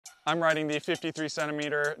I'm riding the 53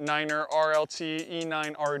 centimeter Niner RLT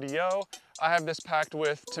E9 RDO. I have this packed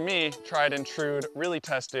with, to me, tried and true, really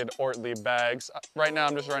tested Ortlieb bags. Right now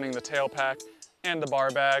I'm just running the tail pack and the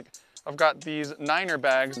bar bag. I've got these Niner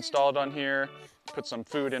bags installed on here, put some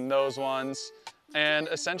food in those ones. And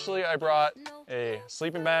essentially I brought a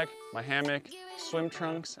sleeping bag, my hammock, swim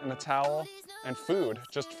trunks, and a towel, and food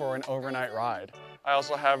just for an overnight ride. I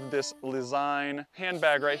also have this Lizine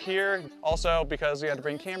handbag right here. Also, because we had to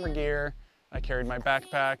bring camera gear, I carried my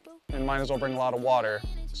backpack and might as well bring a lot of water.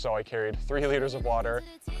 So I carried 3 liters of water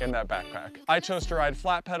in that backpack. I chose to ride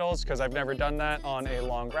flat pedals because I've never done that on a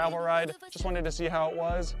long gravel ride. Just wanted to see how it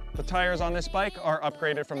was. The tires on this bike are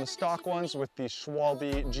upgraded from the stock ones with the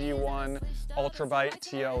Schwalbe G1 Ultrabite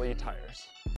TLE tires.